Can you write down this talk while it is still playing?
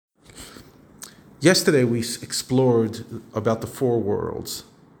Yesterday we explored about the four worlds.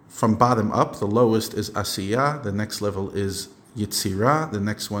 From bottom up, the lowest is Asiya, the next level is Yitzira, the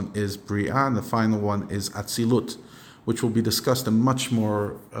next one is Bria, and the final one is Atzilut, which will be discussed in much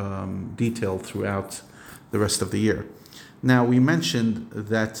more detail throughout the rest of the year. Now, we mentioned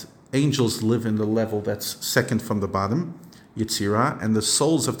that angels live in the level that's second from the bottom, Yitzira, and the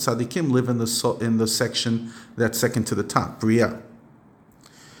souls of tzaddikim live in the section that's second to the top, Bria.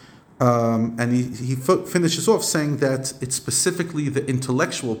 And he finishes off saying that it's specifically the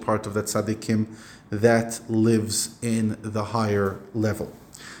intellectual part of that tzaddikim that lives in the higher level.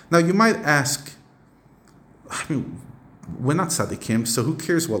 Now you might ask, we're not tzaddikim, so who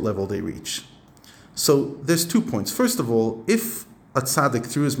cares what level they reach? So there's 2 points. First of all, if a tzaddik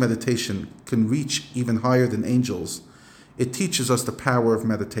through his meditation can reach even higher than angels, it teaches us the power of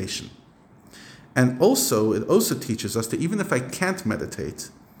meditation. And also, it also teaches us that even if I can't meditate,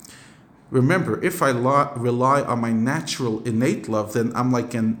 remember, if I rely on my natural innate love, then I'm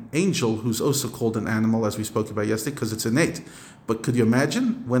like an angel who's also called an animal, as we spoke about yesterday, because it's innate. But could you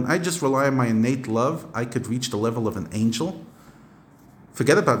imagine, when I just rely on my innate love, I could reach the level of an angel?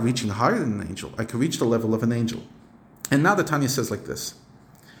 Forget about reaching higher than an angel. I could reach the level of an angel. And now the Tanya says like this.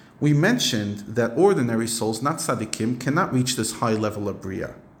 We mentioned that ordinary souls, not tzaddikim, cannot reach this high level of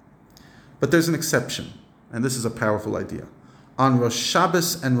Bria. But there's an exception, and this is a powerful idea. On Rosh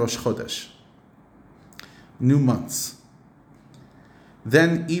Shabbos and Rosh Chodesh, new months,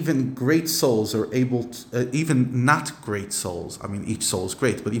 then even great souls are able to, even not great souls, each soul is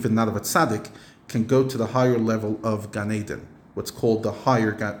great, but even not of a tzaddik, can go to the higher level of Gan Eden, what's called the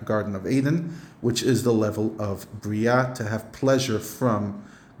higher Garden of Eden, which is the level of Bria, to have pleasure from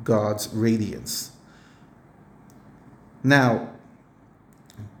God's radiance. Now,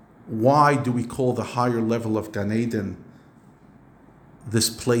 why do we call the higher level of Gan Eden this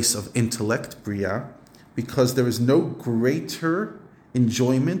place of intellect, Bria? Because there is no greater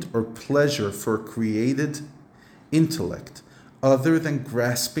enjoyment or pleasure for a created intellect other than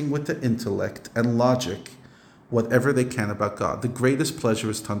grasping with the intellect and logic whatever they can about God. The greatest pleasure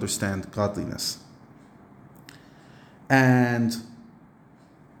is to understand godliness. And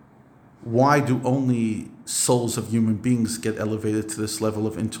why do only souls of human beings get elevated to this level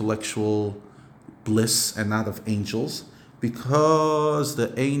of intellectual bliss and not of angels? Because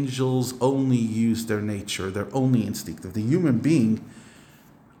the angels only use their nature, they're only instinctive. The human being,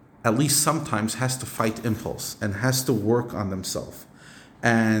 at least sometimes, has to fight impulse and has to work on themselves.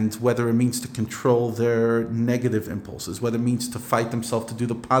 And whether it means to control their negative impulses, whether it means to fight themselves to do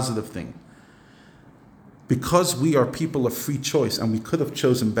the positive thing. Because we are people of free choice and we could have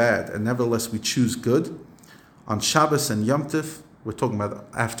chosen bad and nevertheless we choose good, on Shabbos and Yom Tif, we're talking about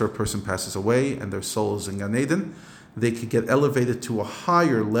after a person passes away and their soul is in Gan Eden, they could get elevated to a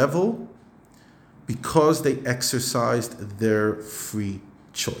higher level because they exercised their free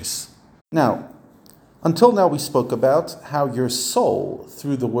choice. Now, until now we spoke about how your soul,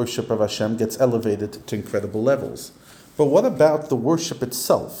 through the worship of Hashem, gets elevated to incredible levels. But what about the worship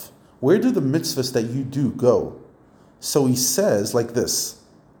itself? Where do the mitzvahs that you do go? So he says like this.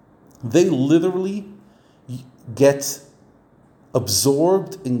 They literally get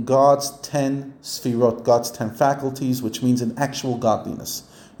absorbed in God's 10 sfirot, God's 10 faculties, which means in actual godliness.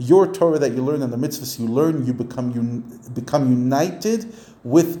 Your Torah that you learn and the mitzvahs you learn, you become united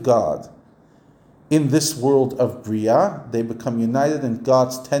with God. In this world of Bria, they become united in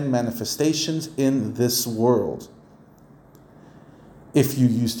God's 10 manifestations in this world. If you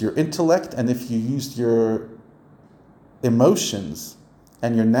used your intellect and if you used your emotions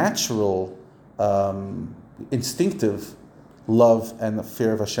and your natural, instinctive love and the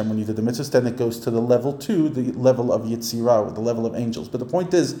fear of Hashem when you did the mitzvahs, then it goes to the level 2, the level of Yitzirah, the level of angels. But the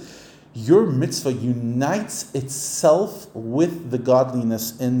point is, your mitzvah unites itself with the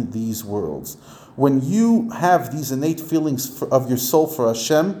godliness in these worlds. When you have these innate feelings of your soul for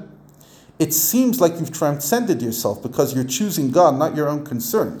Hashem, it seems like you've transcended yourself because you're choosing God, not your own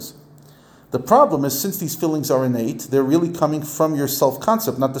concerns. The problem is, since these feelings are innate, they're really coming from your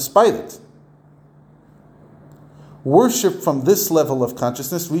self-concept, not despite it. Worship from this level of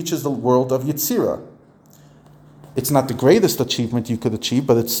consciousness reaches the world of Yitzirah. It's not the greatest achievement you could achieve,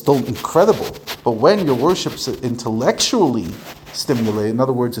 but it's still incredible. But when your worship's intellectually stimulated, in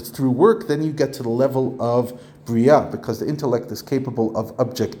other words, it's through work, then you get to the level of Bria, because the intellect is capable of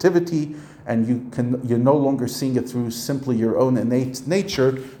objectivity, and you're no longer seeing it through simply your own innate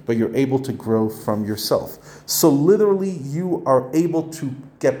nature, but you're able to grow from yourself. So literally, you are able to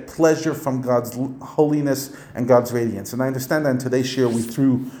get pleasure from God's holiness and God's radiance. And I understand that in today's share we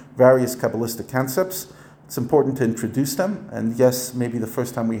threw various Kabbalistic concepts. It's important to introduce them, and yes, maybe the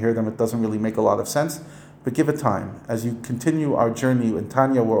first time we hear them, it doesn't really make a lot of sense, but give it time. As you continue our journey in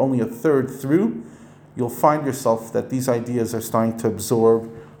Tanya, we're only a third through, you'll find yourself that these ideas are starting to absorb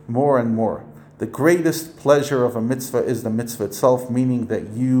more and more. The greatest pleasure of a mitzvah is the mitzvah itself, meaning that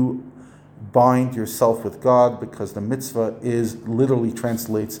you bind yourself with God, because the mitzvah literally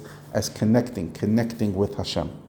translates as connecting with Hashem.